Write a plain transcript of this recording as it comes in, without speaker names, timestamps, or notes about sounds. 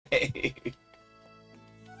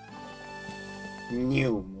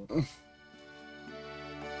New.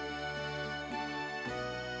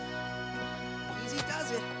 Easy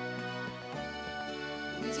does it.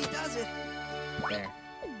 Easy does it. There.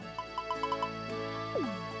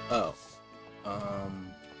 Oh.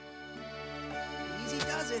 Easy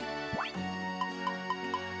does it.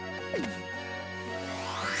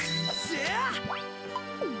 Yeah.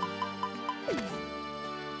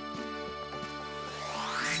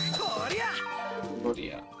 Toria. Oh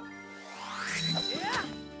yeah. Yeah.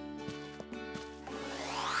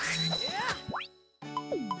 Yeah.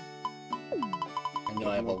 I know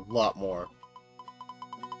I have a lot more.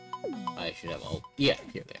 I should have all. Yeah,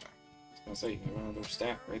 here they are. I was gonna say, you have another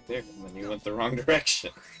stack right there, and then you went the wrong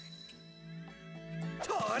direction.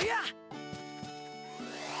 Toria.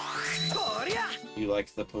 Toria. You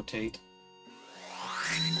like the potate?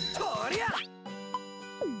 Toria.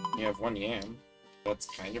 You have one yam. That's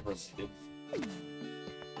kind of related. I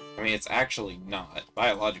mean, it's actually not.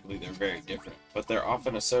 Biologically, they're very different, but they're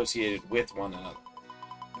often associated with one another.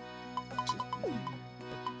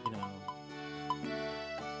 You know,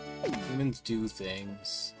 humans do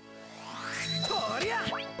things. Toria.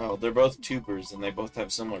 Well, they're both tubers, and they both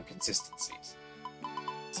have similar consistencies.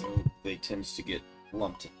 So they tend to get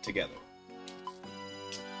lumped together.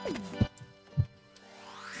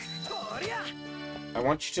 Toria. I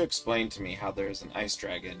want you to explain to me how there is an ice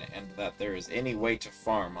dragon, and that there is any way to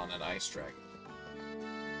farm on an ice dragon.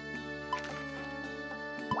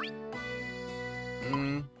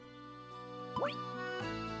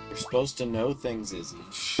 You're supposed to know things, Izzy.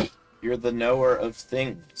 You're the knower of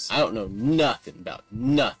things. I don't know nothing about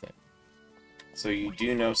nothing. So you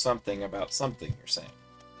do know something about something, you're saying.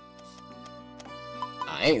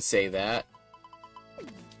 I ain't say that.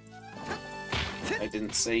 I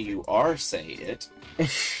didn't say you are say it. All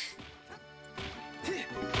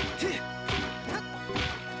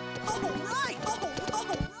right. All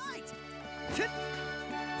right.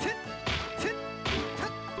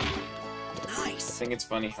 I Nice. think it's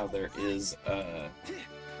funny how there is a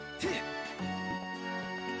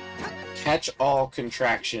catch-all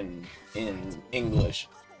contraction in English.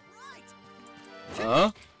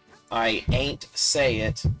 Huh? I ain't say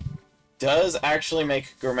it does actually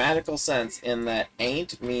make grammatical sense in that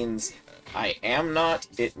ain't means I am not,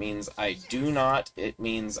 it means I do not, it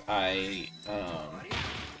means I All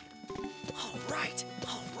right.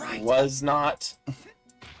 was not.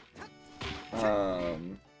 All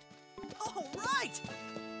right.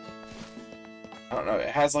 I don't know, it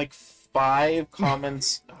has like five common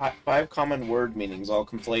word meanings all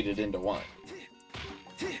conflated into one.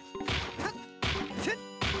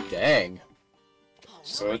 Dang.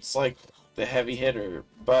 So it's like the heavy hitter,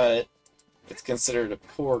 but it's considered a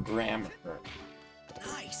poor grammar.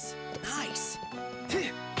 Nice.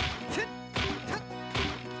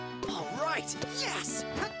 All right. Yes.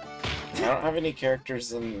 I don't have any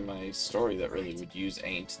characters in my story that really would use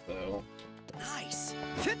ain't, though. Nice.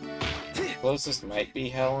 Closest might be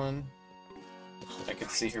Helen. I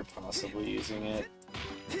could see her possibly using it.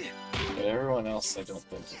 But everyone else, I don't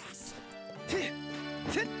think. Yes.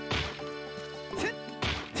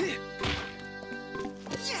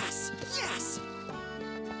 Yes.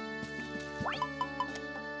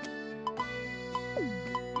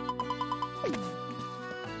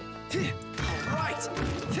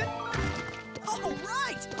 All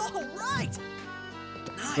right.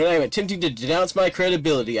 When I am attempting to denounce my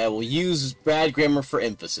credibility, I will use bad grammar for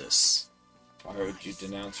emphasis. Why would you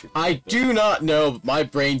denounce your I do not know, but my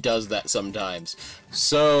brain does that sometimes.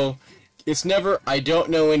 So, it's never, I don't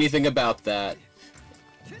know anything about that.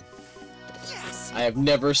 Yes. I have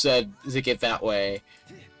never said it that way.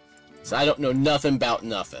 So I don't know nothing about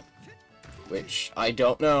nothing. Which, I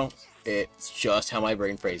don't know. It's just how my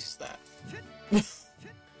brain phrases that. There's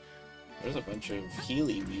a bunch of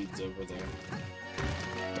Healy weeds over there.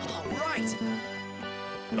 All right.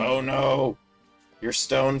 Oh no! You're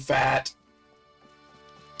stone fat!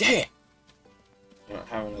 Damn! I don't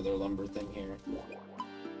have another lumber thing here.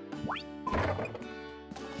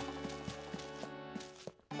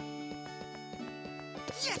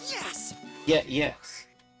 Yes. Yeah, yes.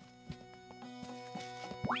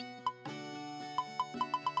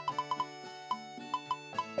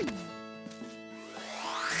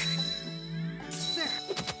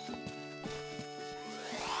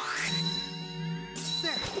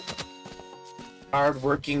 There.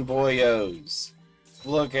 Hard-working boyos.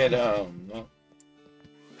 Look at them. There.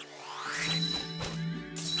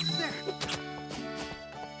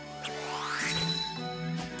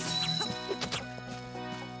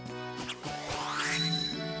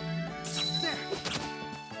 There.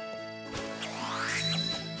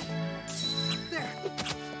 There.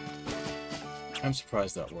 I'm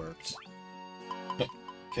surprised that worked.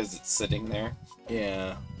 Because it's sitting there.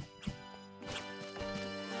 Yeah.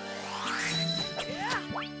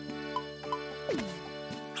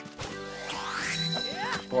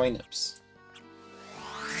 Coin-ups.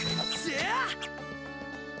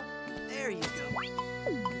 There you go.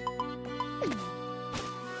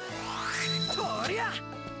 Toria!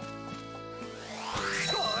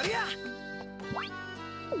 Toria!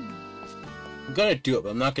 I'm gonna do it, but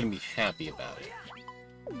I'm not gonna be happy about it.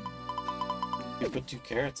 You put 2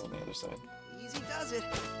 carrots on the other side. Easy does it.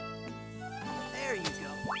 There you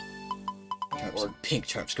go. Turnips and pink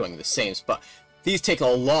turnips going in the same spot. These take a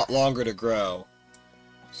lot longer to grow.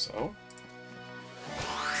 So?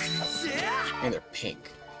 And they're pink.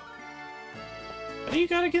 What do you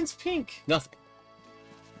got against pink? Nothing.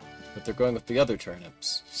 But they're going with the other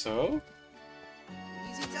turnips. So?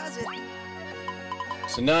 Easy does it.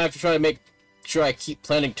 So now I have to try to make sure I keep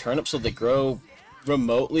planting turnips so they grow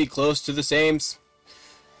remotely close to the same...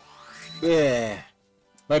 Ugh.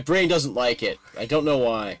 My brain doesn't like it. I don't know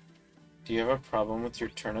why. Do you have a problem with your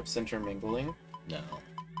turnips intermingling? No.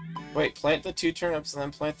 Wait, plant the 2 turnips and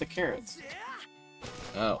then plant the carrots.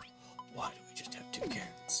 Oh. Why do we just have 2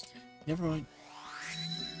 carrots? Never mind.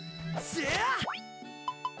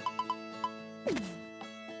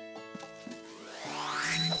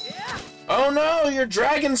 Oh no! Your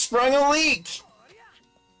dragon sprung a leak!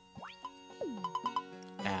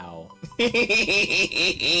 Ow.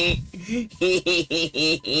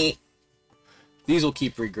 These will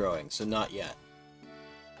keep regrowing, so not yet.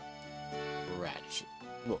 Radish.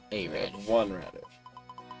 Well, a You have radish. 1 radish.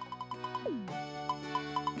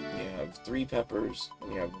 You have 3 peppers,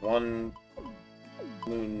 and you have 1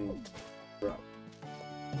 moon drop.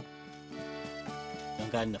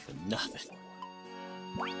 I've got enough of nothing.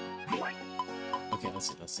 Okay,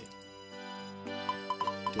 let's see.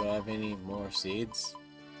 Do I have any more seeds?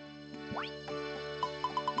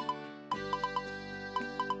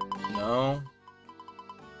 No?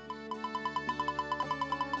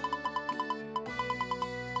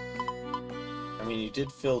 I mean, you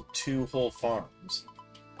did fill 2 whole farms.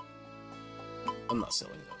 I'm not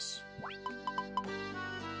selling those.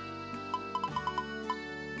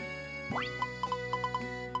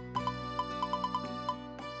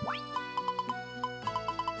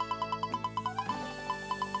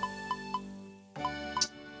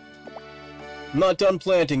 I'm not done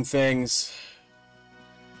planting things.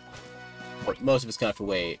 But most of it's gonna have to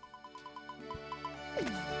wait.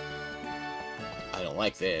 I don't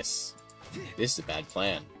like this. This is a bad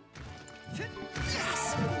plan.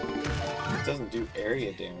 Yes! It doesn't do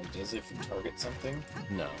area damage, does it, if you target something?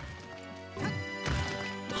 No.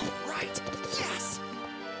 All right. Yes!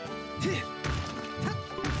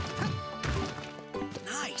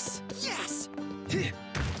 Nice. Yes! Yes!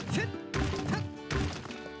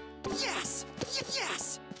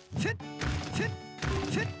 Yes!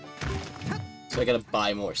 So I gotta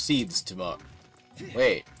buy more seeds tomorrow.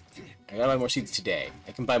 Wait. I gotta buy more seeds today.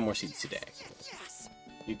 I can buy more seeds today. Yes!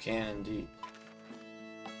 You can indeed.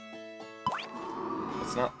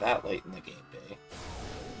 It's not that late in the game day.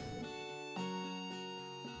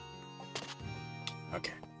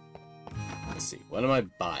 Okay. Let's see. What am I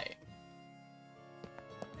buying?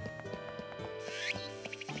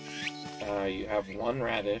 You have 1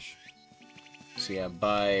 radish, So yeah,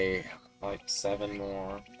 buy like 7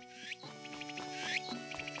 more.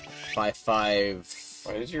 5.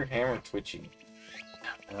 Why is your hammer twitching?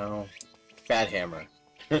 No. Bad hammer.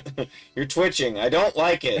 You're twitching. I don't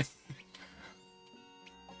like it.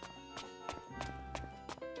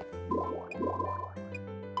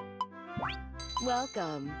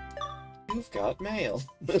 Welcome. You've got mail.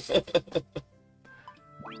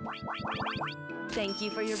 Thank you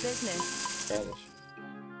for your business. Radish.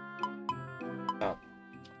 Oh.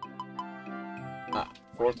 Ah,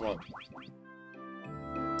 4th one.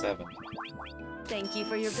 7. Thank you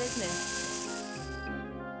for your business.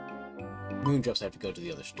 Moondrops I have to go to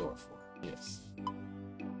the other store for. Yes.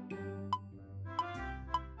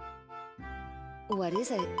 What is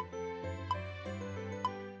it?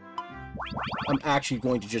 I'm actually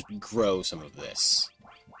going to just grow some of this.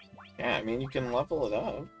 Yeah, I mean, you can level it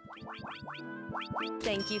up.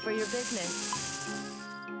 Thank you for your business.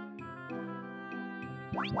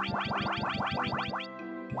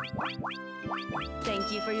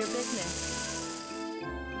 Thank you for your business.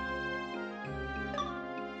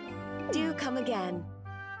 Do come again.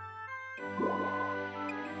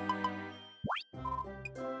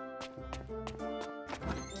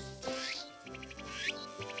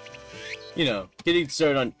 You know, getting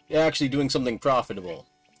started on actually doing something profitable.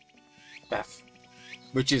 Beth.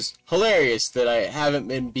 Which is hilarious that I haven't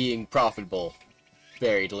been being profitable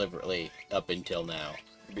very deliberately up until now.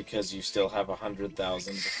 Because you still have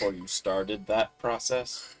 100,000 before you started that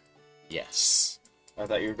process? Yes. I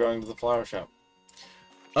thought you were going to the flower shop.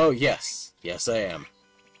 Oh, yes. Yes, I am.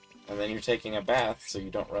 And then you're taking a bath so you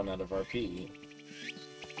don't run out of RP.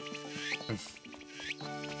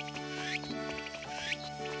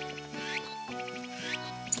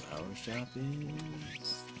 Flower shop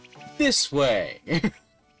is... this way!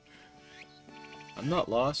 I'm not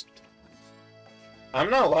lost. I'm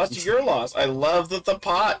not lost, you're lost. I love that the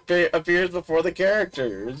pot appears before the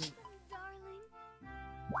characters. Darling.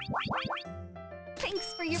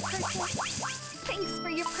 Thanks for your purchase. Thanks for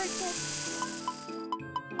your purchase.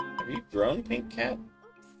 Have you grown, Pink Cat?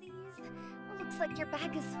 Oopsies. Looks like you're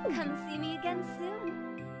back as come see me again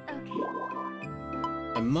soon.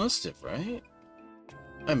 Okay. I must have, right?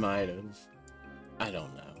 I might have. I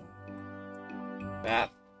don't know.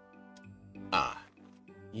 That. Ah.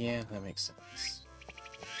 Yeah, that makes sense.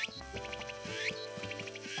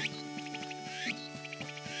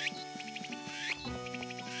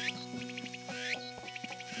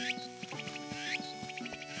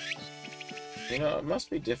 You know, it must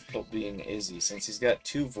be difficult being Izzy, since he's got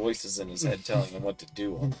two voices in his head telling him what to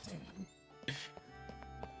do all the time.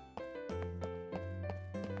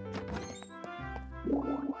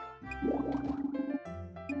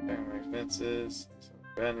 Family expenses. Some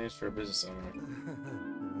bad news for a business owner.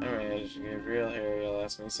 Anyway, I should get real hairy. He'll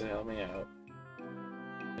ask me to help me out.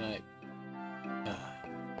 Can I...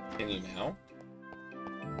 Can you now?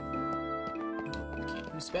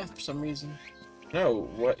 can't use the bath for some reason. No,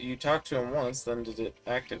 what you talked to him once, then did it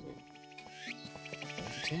activate?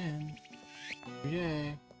 I can. Every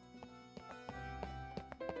day.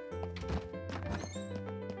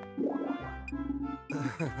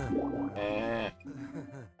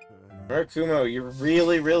 Murakumo, you're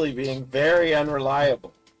really being very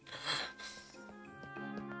unreliable.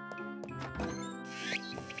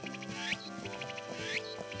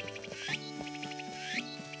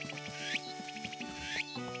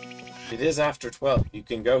 It is after 12. You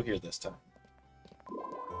can go here this time.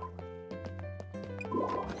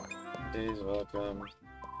 Days welcome.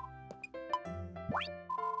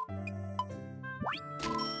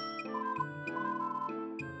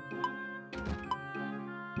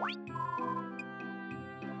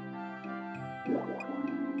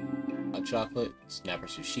 Hot chocolate, snapper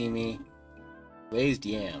sashimi, glazed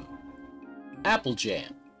yam, apple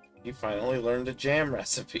jam. You finally learned a jam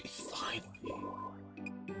recipe. Finally.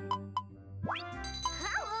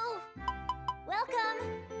 Hello. Welcome.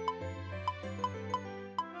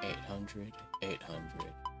 800,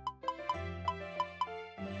 800.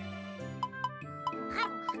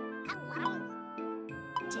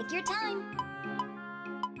 Take your time.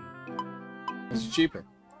 This is cheaper.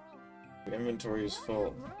 Your inventory is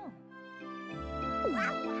full.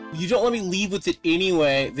 You don't let me leave with it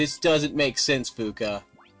anyway. This doesn't make sense, Fuka.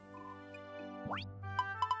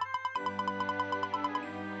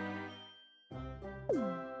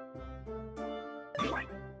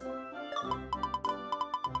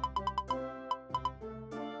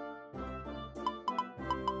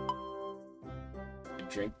 You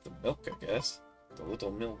drink the milk, I guess. The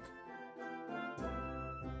little milk.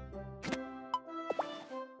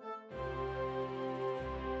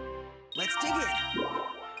 Let's dig in.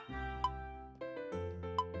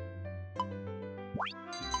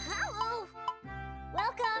 Hello.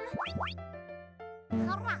 Welcome.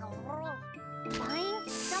 Buying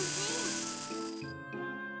something?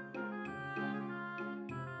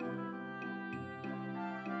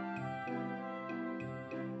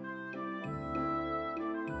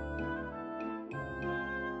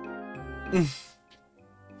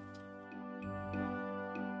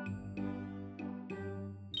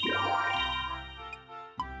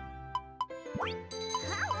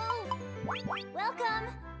 Hello. Welcome.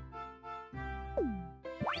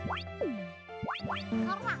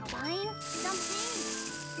 Buying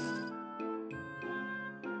something?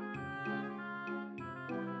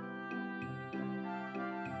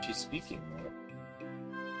 She's speaking more.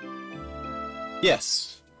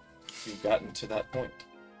 Yes. You've gotten to that point.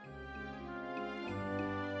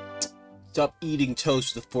 Stop eating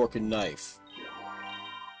toast with a fork and knife.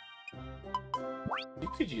 You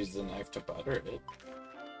could use the knife to butter it.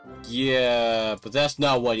 Yeah, but that's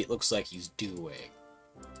not what it looks like he's doing.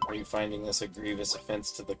 Are you finding this a grievous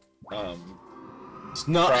offense to the, It's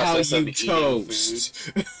not how process of you eating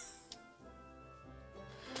toast.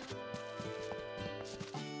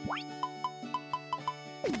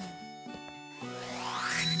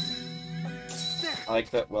 I like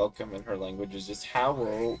that welcome in her language is just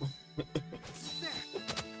hello.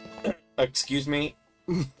 There. Excuse me?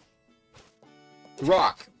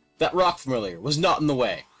 Rock. That rock from earlier was not in the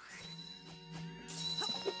way.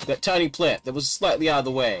 That tiny plant that was slightly out of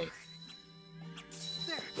the way.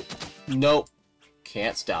 There. Nope.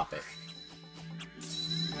 Can't stop it.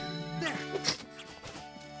 There.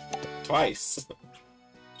 Twice.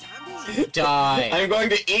 Time to leave. Die. I'm going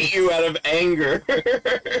to eat you out of anger. Yeah.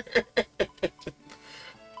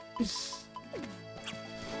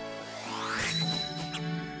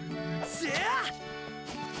 Yeah.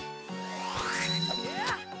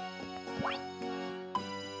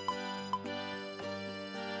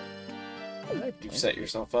 You've set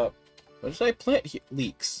yourself up. What did I plant here?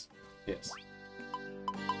 Leeks. Yes.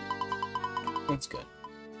 That's good.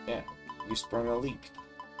 Yeah. You sprung a leak.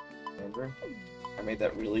 Remember? I made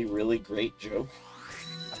that really, really great joke.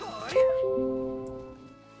 Toy.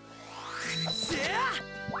 Yeah.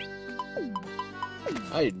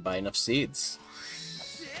 I didn't buy enough seeds.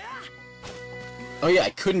 Yeah. Oh yeah, I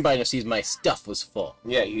couldn't buy enough seeds. My stuff was full.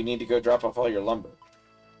 Yeah, you need to go drop off all your lumber.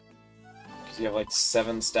 Because you have like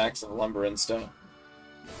 7 stacks of lumber and stone.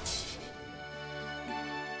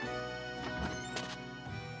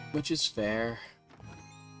 Which is fair.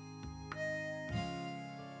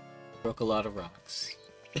 Broke a lot of rocks.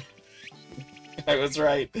 I was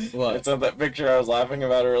right. What? It's on that picture I was laughing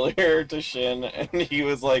about earlier to Shin, and he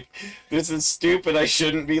was like, "This is stupid, I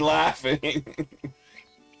shouldn't be laughing."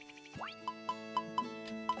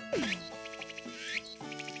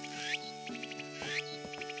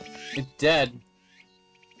 It's dead.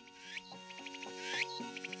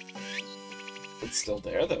 It's still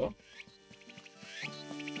there, though.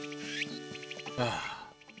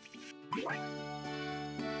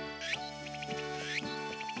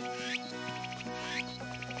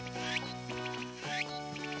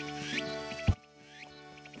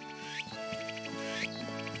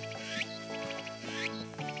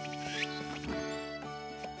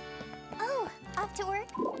 Oh, off to work?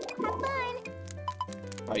 Have fun!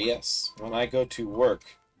 Ah, yes. When I go to work,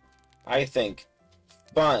 I think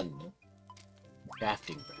fun.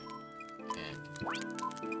 Crafting bread. And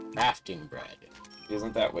crafting bread.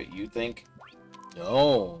 Isn't that what you think?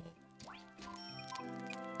 No.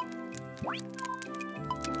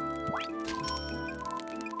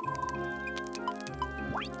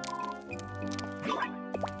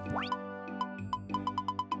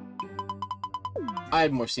 I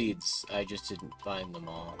had more seeds. I just didn't find them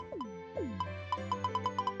all.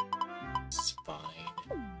 It's fine.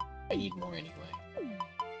 I need more anyway.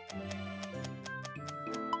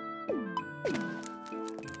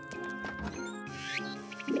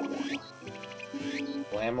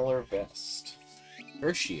 Lamellar vest.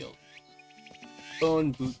 Her shield.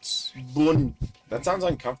 Bone boots. Bone. That sounds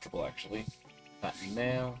uncomfortable, actually. Patent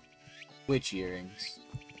mail. Witch earrings.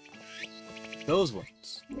 Those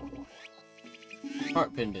ones.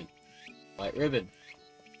 Heart pendant. White ribbon.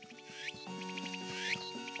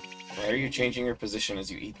 Why are you changing your position as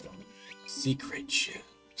you eat them? Secret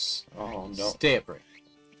shoes. Oh, no. Stay up break.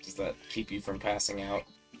 Does that keep you from passing out?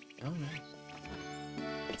 Oh no.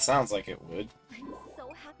 It sounds like it would. I'm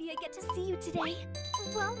so happy I get to see you today.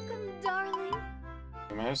 Welcome, darling.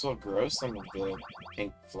 You might as well grow some of the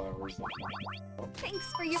pink flowers.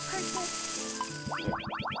 Thanks for your purchase.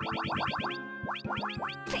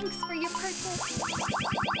 Thanks for your purchase.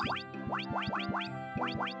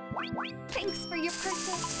 Thanks for your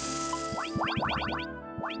purchase.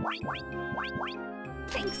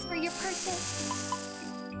 Thanks for your purchase.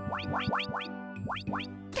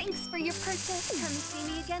 Thanks for your purchase. Come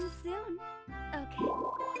see me again soon. Okay.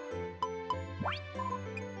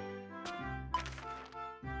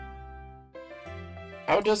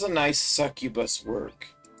 How does a nice succubus work?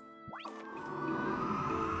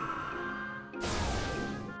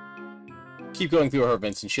 Keep going through her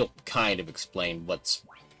events and she'll kind of explain what's...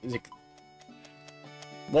 Like,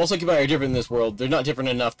 while succubi are different in this world, they're not different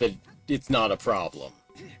enough that it's not a problem.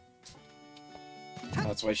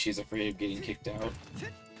 That's why she's afraid of getting kicked out.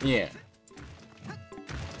 Yeah.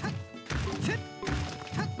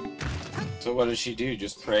 So what does she do?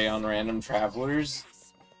 Just prey on random travelers?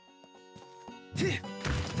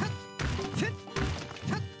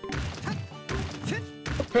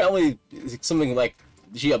 Apparently, it's something like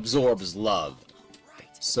she absorbs love.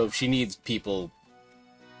 So she needs people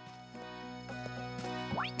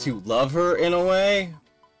to love her in a way.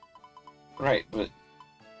 Right, but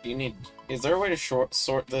you need... Is there a way to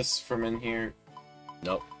sort this from in here?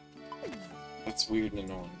 Nope. That's weird and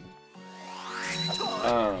annoying.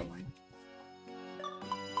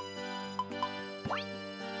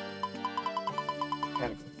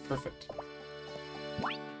 Category. Perfect.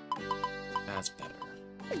 That's better.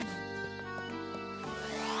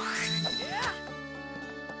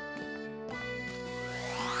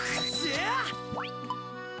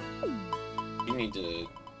 need to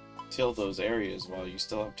till those areas while you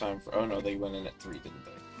still have time for... Oh no, they went in at 3, didn't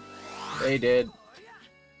they? They did.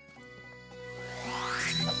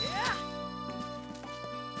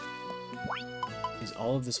 Is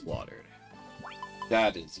all of this watered?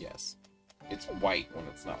 That is, yes. It's white when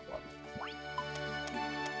it's not watered.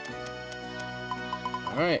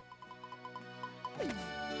 Alright.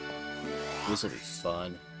 This will be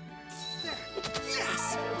fun.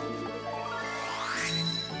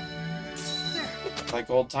 Like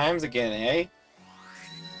old times again, eh?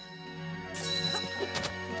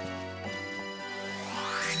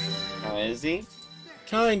 Is he?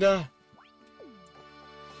 Kinda.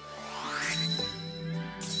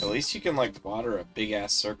 At least you can, like, water a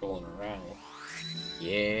big-ass circle in a round.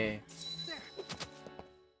 Yeah.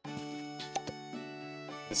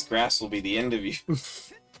 This grass will be the end of you.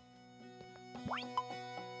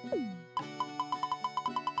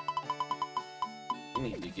 You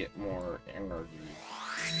need to get more energy.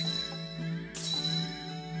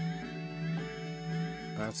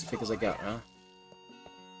 That's as big as I got, huh?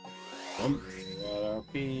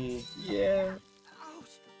 RP. Yeah.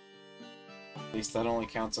 At least that only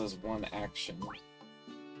counts as one action.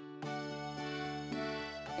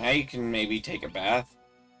 Now you can maybe take a bath.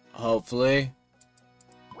 Hopefully.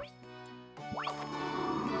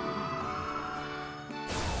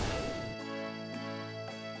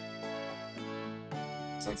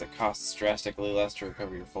 Since it costs drastically less to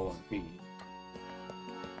recover your full RP.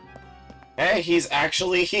 Hey, he's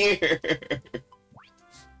actually here!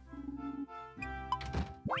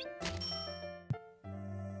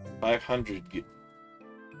 $500.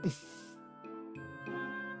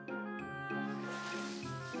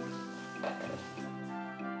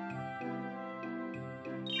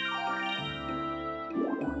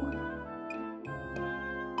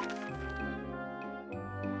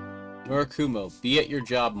 Murakumo, be at your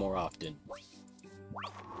job more often.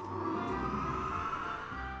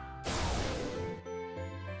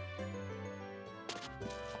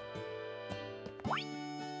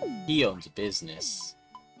 He owns a business.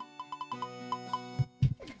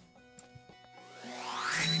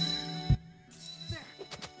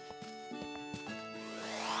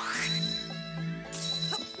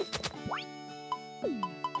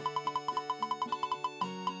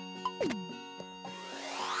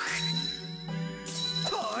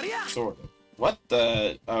 Sort of. What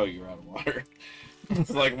the... Oh, you're out of water.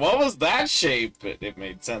 It's like, what was that shape? But it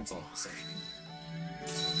made sense all of a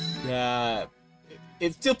sudden.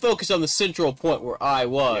 It's still focused on the central point where I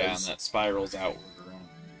was. Yeah, and that spirals outward around.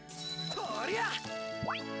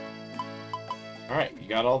 Alright, you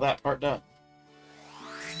got all that part done.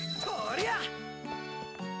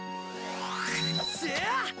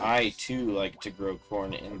 I, too, like to grow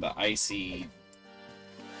corn in the icy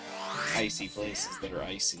places that are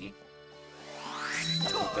icy. I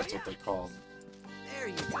think that's what they're called. There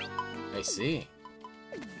you go. I see.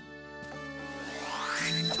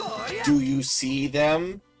 Do you see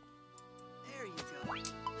them? There you go.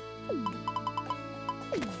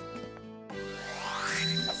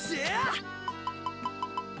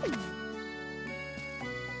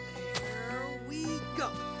 There we go.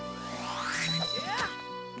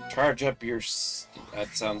 Yeah. Charge up your... That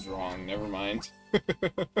sounds wrong. Never mind.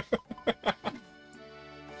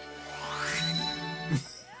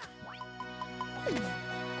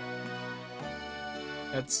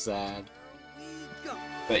 That's sad.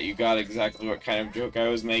 That you got exactly what kind of joke I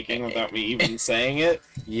was making without me even saying it.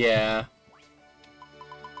 Yeah.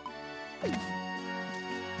 The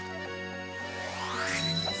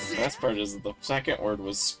best part is that the second word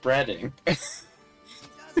was spreading. I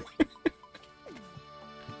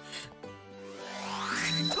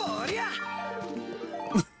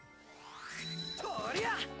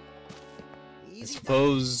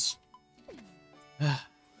suppose...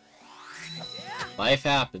 life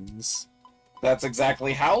happens. That's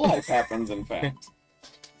exactly how life happens, in fact.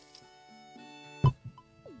 You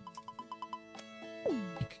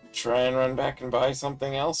could try and run back and buy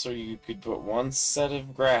something else, or you could put one set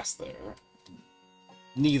of grass there.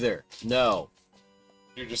 Neither. No.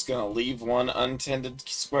 You're just gonna leave one untended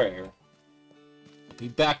square. Be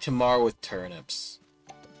back tomorrow with turnips.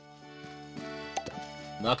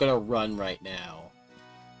 I'm not gonna run right now.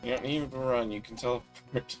 You don't need to run, you can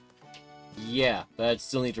teleport. Yeah, but I'd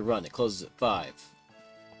still need to run. It closes at 5.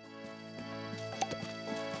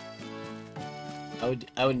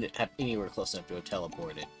 I wouldn't have anywhere close enough to have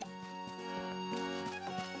teleported.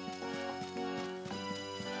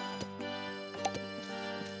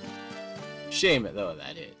 Shame it though,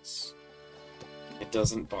 that is. It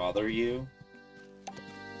doesn't bother you?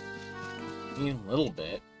 I mean, a little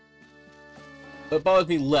bit. It bothers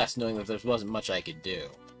me less knowing that there wasn't much I could do.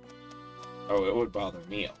 Oh, it would bother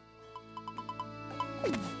me.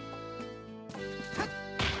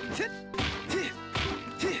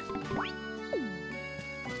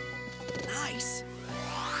 Nice.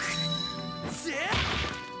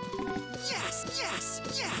 Yes, yes,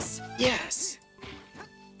 yes. Yes!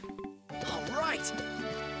 All right.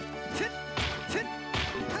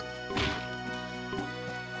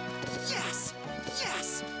 Yes,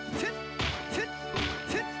 yes.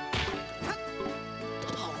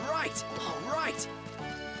 All right, all right.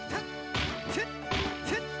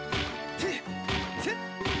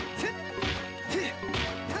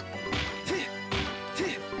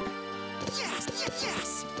 Yes,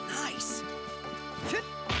 yes, nice.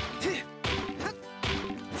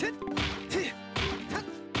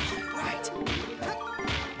 Right.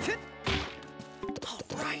 All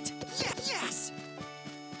right. Yes.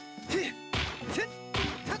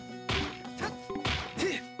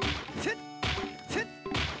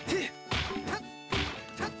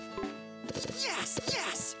 Yes,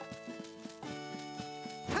 yes.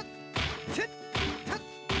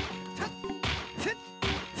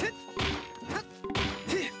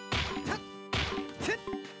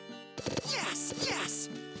 Yes, yes.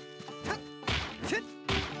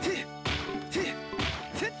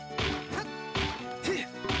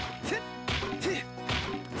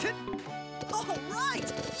 All right.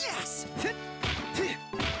 Yes.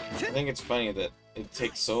 I think it's funny that it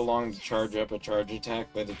takes so long to charge up a charge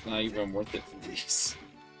attack that it's not even worth it for these.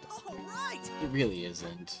 All right. It really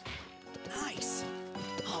isn't. Nice.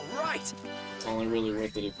 All right. It's only really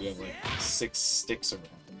worth it if you have like 6 sticks around.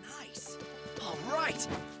 Nice. All right.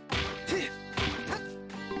 The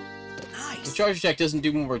Nice. charge attack doesn't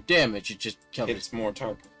do more damage, it just covers. It's more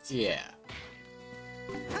targets. Yeah.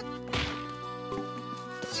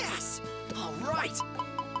 Yes. All right.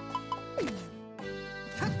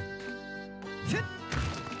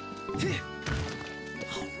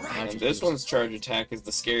 All right. And this one's charge attack is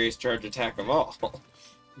the scariest charge attack of all.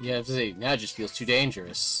 Yeah, I have to say, now it just feels too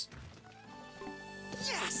dangerous.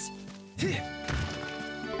 Yes.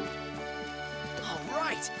 All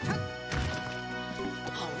right.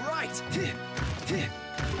 All right.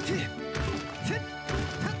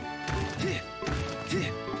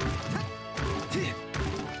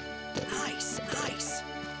 Nice, nice.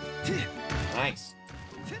 Nice.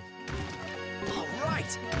 All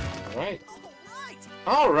right. Alright.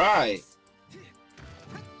 All right. Alright!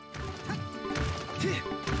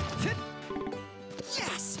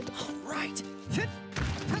 Yes. All right.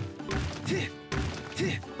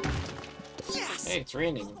 Yes. Hey, it's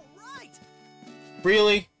raining. All right.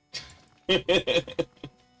 Really?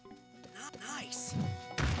 Nice.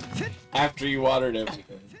 After you watered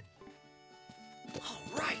everything. All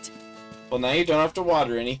right. Well, now you don't have to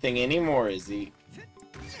water anything anymore, Izzy.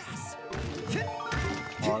 Yes.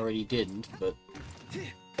 Already didn't, but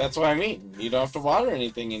That's what I mean. You don't have to water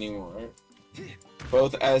anything anymore.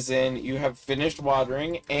 Both as in, you have finished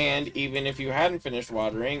watering, and even if you hadn't finished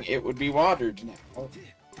watering, it would be watered now.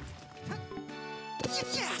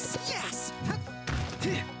 Yes. Yes.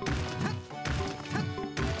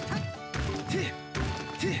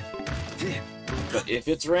 But if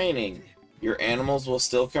it's raining, your animals will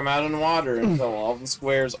still come out and water until all the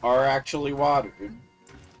squares are actually watered.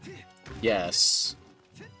 yes.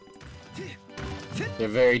 They're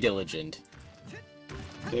very diligent.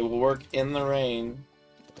 They will work in the rain,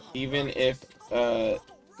 even if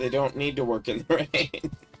they don't need to work in the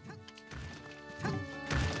rain.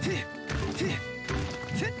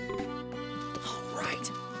 All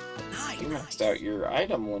right. You Nice. maxed out your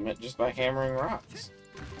item limit just by hammering rocks.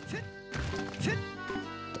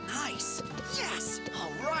 Nice. Yes.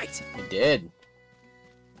 All right. I did.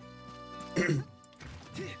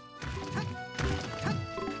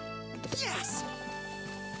 Yes.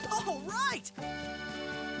 All right.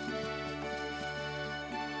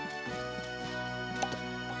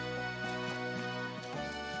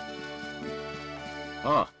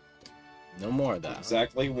 Huh. No more of that.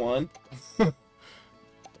 Exactly one.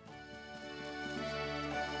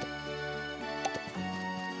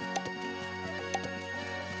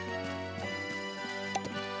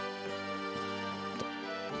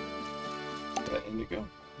 Is that indigo?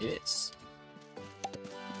 It is.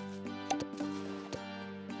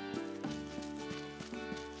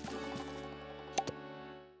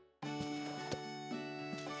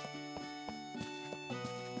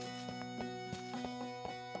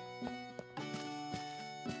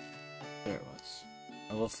 There it was.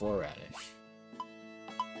 Level 4 radish.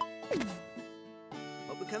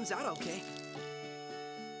 Hope it comes out okay.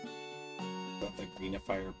 Got the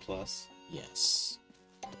Greenifier Plus. Yes.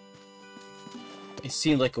 It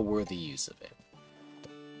seemed like a worthy use of it.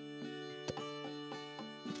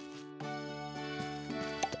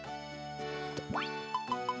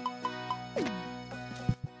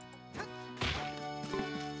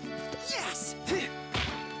 Yes!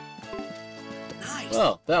 Nice!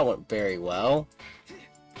 Well, that went very well.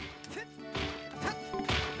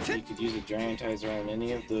 You could use a giantizer on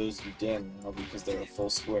any of those you did now because they're a full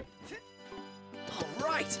square.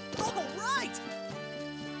 Alright! Alright!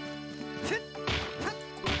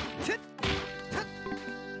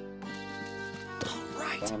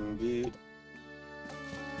 Alright! Good.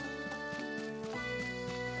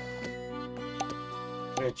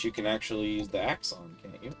 Which you can actually use the axe on,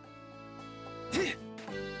 can't you?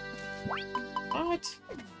 What?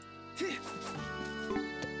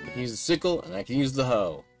 I can use the sickle, and I can use the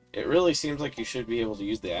hoe. It really seems like you should be able to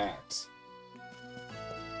use the axe.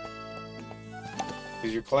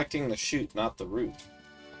 Because you're collecting the shoot, not the root.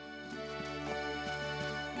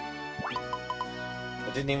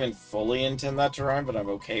 I didn't even fully intend that to rhyme, but I'm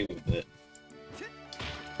okay with it.